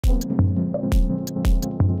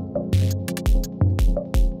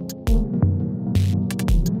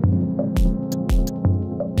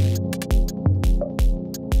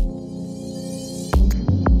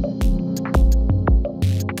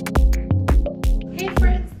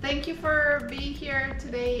you for being here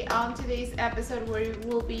today. On today's episode, we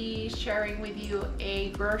will be sharing with you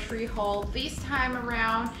a grocery haul. This time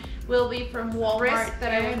around will be from Walmart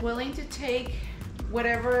that I was willing to take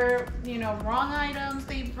whatever, you know, wrong items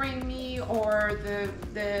they bring me, or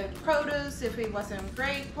the produce, if it wasn't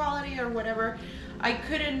great quality or whatever. I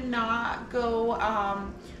couldn't not go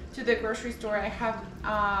to the grocery store. I have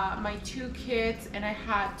my 2 kids and I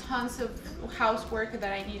had tons of housework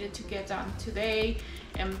that I needed to get done today,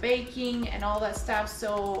 and baking and all that stuff,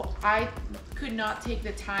 so I could not take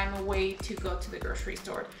the time away to go to the grocery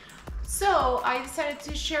store. So I decided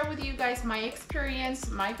to share with you guys my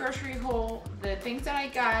experience, my grocery haul, the things that I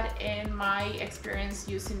got, and my experience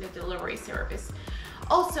using the delivery service.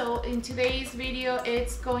 Also, in today's video,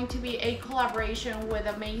 it's going to be a collaboration with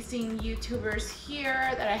amazing YouTubers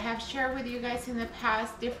here that I have shared with you guys in the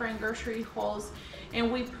past, different grocery hauls,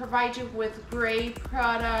 and we provide you with great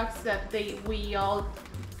products that we all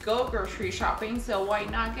go grocery shopping, so why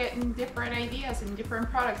not get in different ideas and different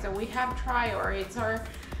products that we have tried, or it's our,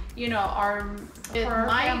 you know,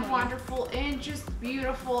 my family. Wonderful and just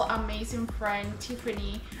beautiful, amazing friend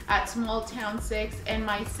Tiffany at Small Town 6 and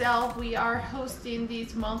myself, we are hosting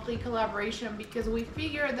this monthly collaboration because we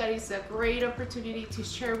figure that it's a great opportunity to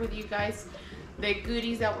share with you guys the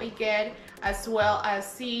goodies that we get, as well as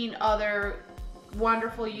seeing other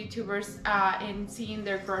wonderful YouTubers and seeing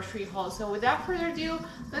their grocery haul. So without further ado,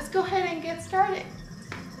 let's go ahead and get started.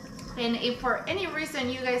 And if for any reason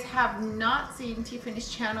you guys have not seen Tiffany's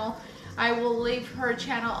channel, I will leave her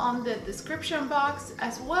channel on the description box,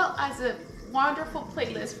 as well as a wonderful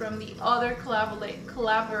playlist from the other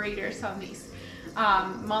collaborators on these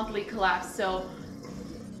monthly collabs. So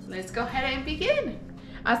let's go ahead and begin.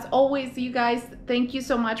 As always, you guys, thank you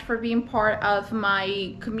so much for being part of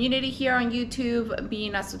my community here on YouTube,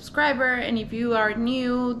 being a subscriber. And if you are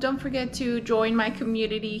new, don't forget to join my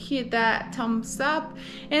community, hit that thumbs up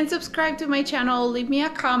and subscribe to my channel. Leave me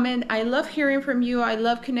a comment. I love hearing from you. I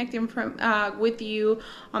love connecting with you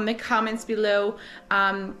on the comments below.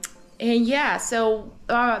 And yeah, so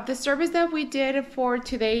the service that we did for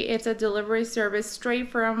today, it's a delivery service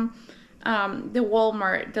straight from the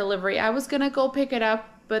Walmart delivery. I was gonna go pick it up,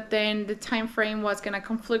 but then the time frame was gonna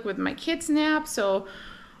conflict with my kids' nap, so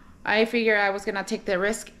I figured I was gonna take the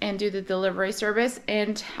risk and do the delivery service.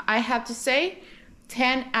 And I have to say,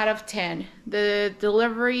 10 out of 10. The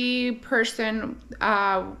delivery person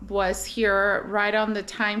was here right on the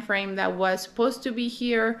time frame that was supposed to be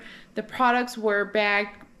here. The products were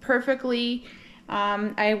bagged perfectly.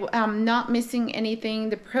 I'm not missing anything.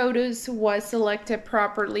 The produce was selected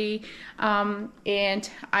properly, and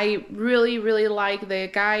I really like the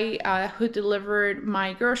guy who delivered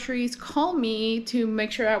my groceries called me to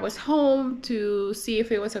make sure I was home, to see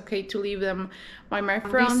if it was okay to leave them by my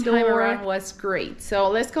front door. This time around was great. So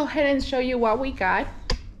let's go ahead and show you what we got.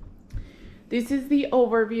 This is the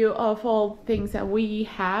overview of all things that we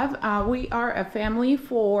have. We are a family of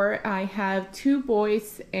 4. I have 2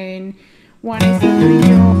 boys and one is a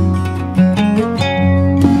 3-year-old.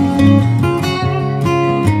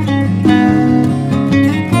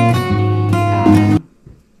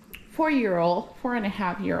 4-year-old,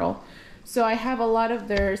 4.5-year-old. So I have a lot of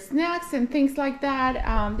their snacks and things like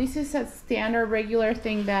that. This is a standard regular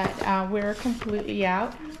thing that we're completely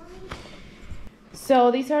out.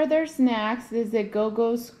 So these are their snacks. This is the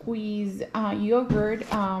Go-Go Squeeze yogurt.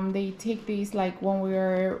 They take these like when we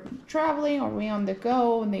were traveling or we on the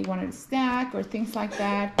go and they wanted a snack or things like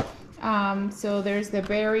that. So there's the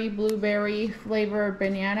berry, blueberry flavor,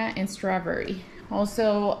 banana, and strawberry.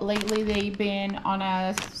 Also, lately they've been on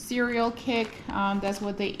a cereal kick. That's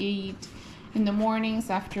what they eat in the mornings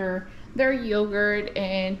after their yogurt,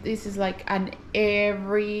 and this is like an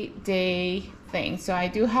everyday thing. So I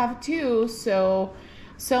do have 2, so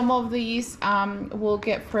some of these will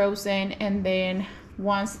get frozen, and then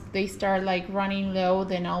once they start like running low,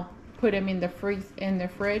 then I'll put them in the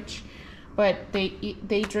fridge. But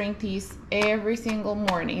they drink these every single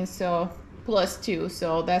morning, so plus 2,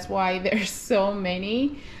 so that's why there's so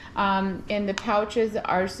many. And the pouches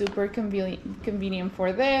are super convenient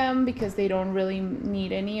for them because they don't really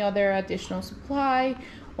need any other additional supply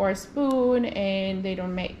or a spoon, and they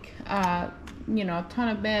don't make you know, a ton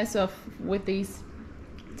of mess with these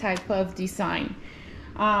type of design.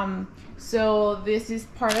 So this is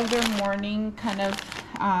part of their morning kind of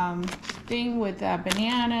thing with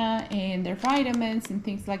banana and their vitamins and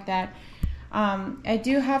things like that. I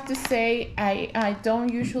do have to say I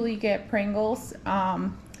don't usually get Pringles.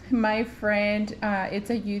 My friend,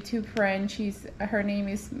 it's a YouTube friend, her name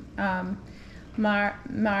is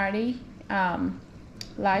Marty,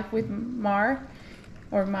 Life with Mar.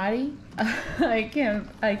 or Mari. I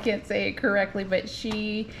can't say it correctly, but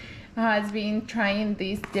she has been trying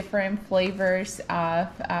these different flavors of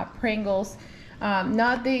Pringles.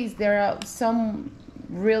 Not these, there are some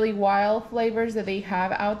really wild flavors that they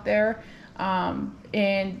have out there,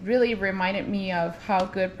 and really reminded me of how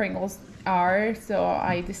good Pringles are. So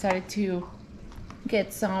I decided to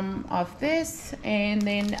get some of this, and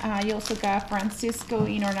then I also got Francisco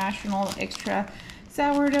International Extra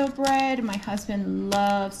sourdough bread. My husband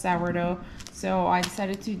loves sourdough, so I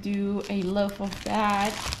decided to do a loaf of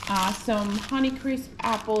that. Some Honeycrisp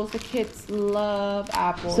apples. The kids love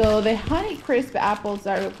apples, so the Honeycrisp apples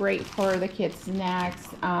are great for the kids' snacks.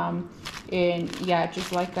 And yeah,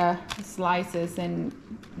 just like slices, and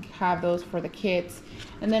have those for the kids.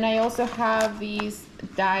 And then I also have these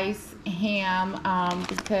diced ham,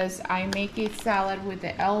 because I make a salad with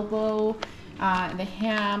the elbow, the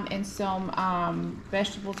ham, and some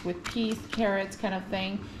vegetables with peas, carrots, kind of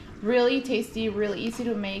thing. Really tasty, really easy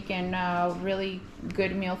to make, and really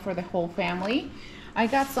good meal for the whole family. I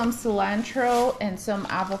got some cilantro and some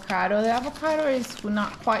avocado. The avocado is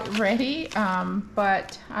not quite ready,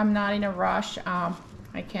 but I'm not in a rush.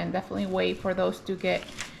 I can definitely wait for those to get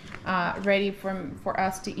ready for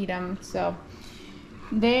us to eat them. So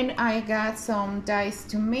then I got some diced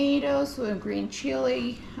tomatoes with green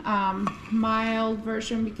chili, mild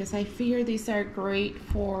version, because I figure these are great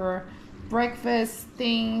for breakfast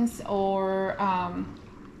things, or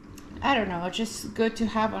I don't know, just good to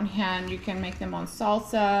have on hand. You can make them on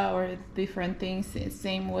salsa or different things.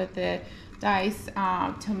 Same with the diced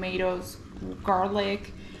tomatoes,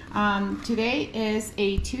 garlic. Today is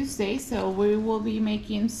a Tuesday, so we will be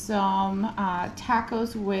making some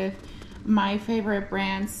tacos with my favorite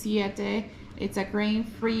brand, Siete. It's a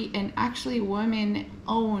grain-free and actually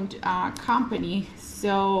women-owned company,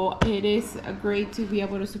 so it is great to be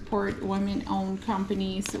able to support women-owned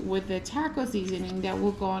companies with the taco seasoning that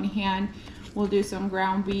will go on hand. We'll do some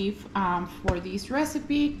ground beef for this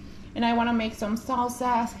recipe, and I want to make some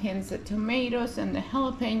salsa, hence the tomatoes and the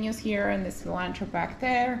jalapenos here, and the cilantro back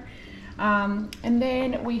there. And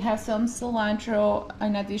then we have some cilantro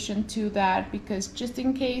in addition to that, because just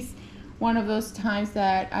in case one of those times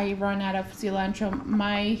that I run out of cilantro,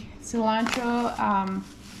 my cilantro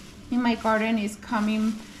in my garden is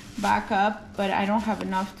coming back up, but I don't have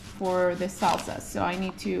enough for the salsa, so I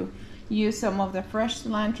need to use some of the fresh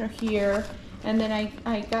cilantro here. And then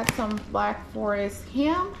I got some Black Forest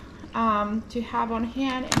ham to have on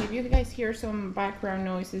hand. And if you guys hear some background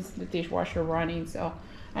noises, the dishwasher running, so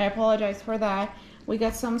I apologize for that. We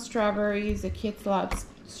got some strawberries. The kids love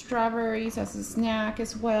strawberries as a snack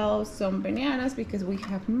as well. Some bananas because we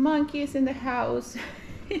have monkeys in the house.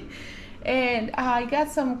 And I got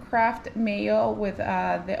some Kraft mayo with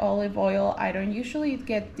the olive oil. I don't usually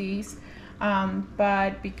get these,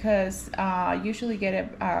 but because I usually get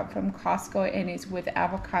it from Costco, and it's with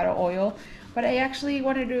avocado oil. But I actually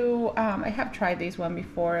wanted to, I have tried this one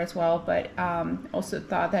before as well, but also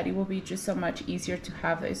thought that it would be just so much easier to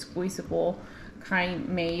have a squeezable kind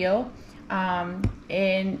mayo.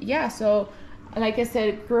 And yeah, so like I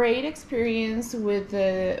said, great experience with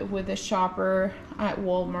the shopper at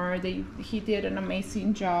Walmart. He did an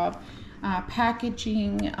amazing job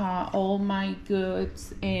packaging all my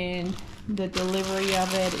goods, and the delivery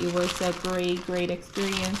of it. It was a great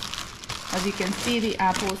experience. As you can see, the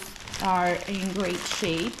apples are in great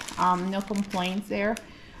shape. No complaints there.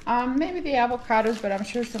 Maybe the avocados, but I'm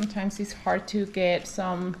sure sometimes it's hard to get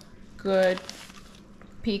some good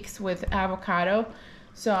picks with avocado,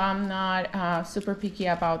 so I'm not super picky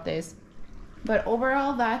about this. But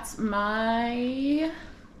overall, that's my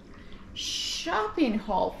shopping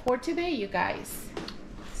haul for today, you guys.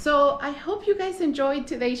 So I hope you guys enjoyed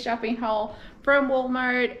today's shopping haul from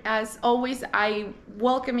Walmart. As always, I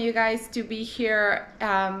welcome you guys to be here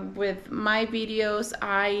with my videos.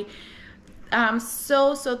 I'm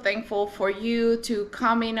so thankful for you to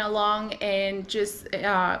coming along and just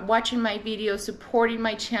watching my videos, supporting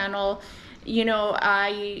my channel. You know,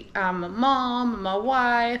 I am a mom, I'm a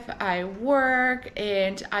wife, I work,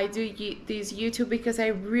 and I do this YouTube because I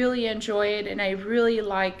really enjoy it, and I really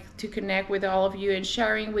like to connect with all of you and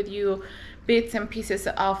sharing with you bits and pieces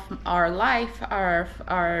of our life,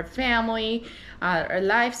 our family, our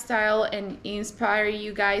lifestyle, and inspire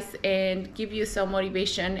you guys and give you some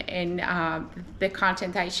motivation in the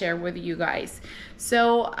content I share with you guys.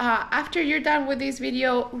 So after you're done with this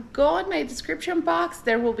video, go on my description box.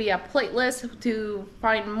 There will be a playlist to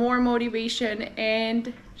find more motivation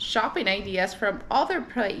and shopping ideas from other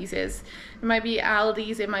places. It might be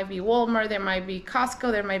Aldi's, it might be Walmart, there might be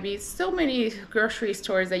Costco, there might be so many grocery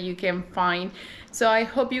stores that you can find. So I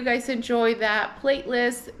hope you guys enjoy that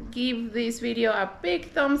playlist. Give this video a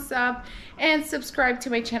big thumbs up and subscribe to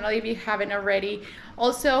my channel if you haven't already.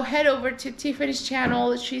 Also head over to Tiffany's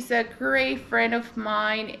channel. She's a great friend of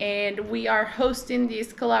mine and we are hosting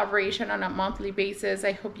this collaboration on a monthly basis.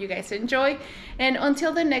 I hope you guys enjoy, and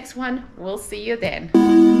until the next one, we'll see you then.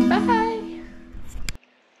 Bye.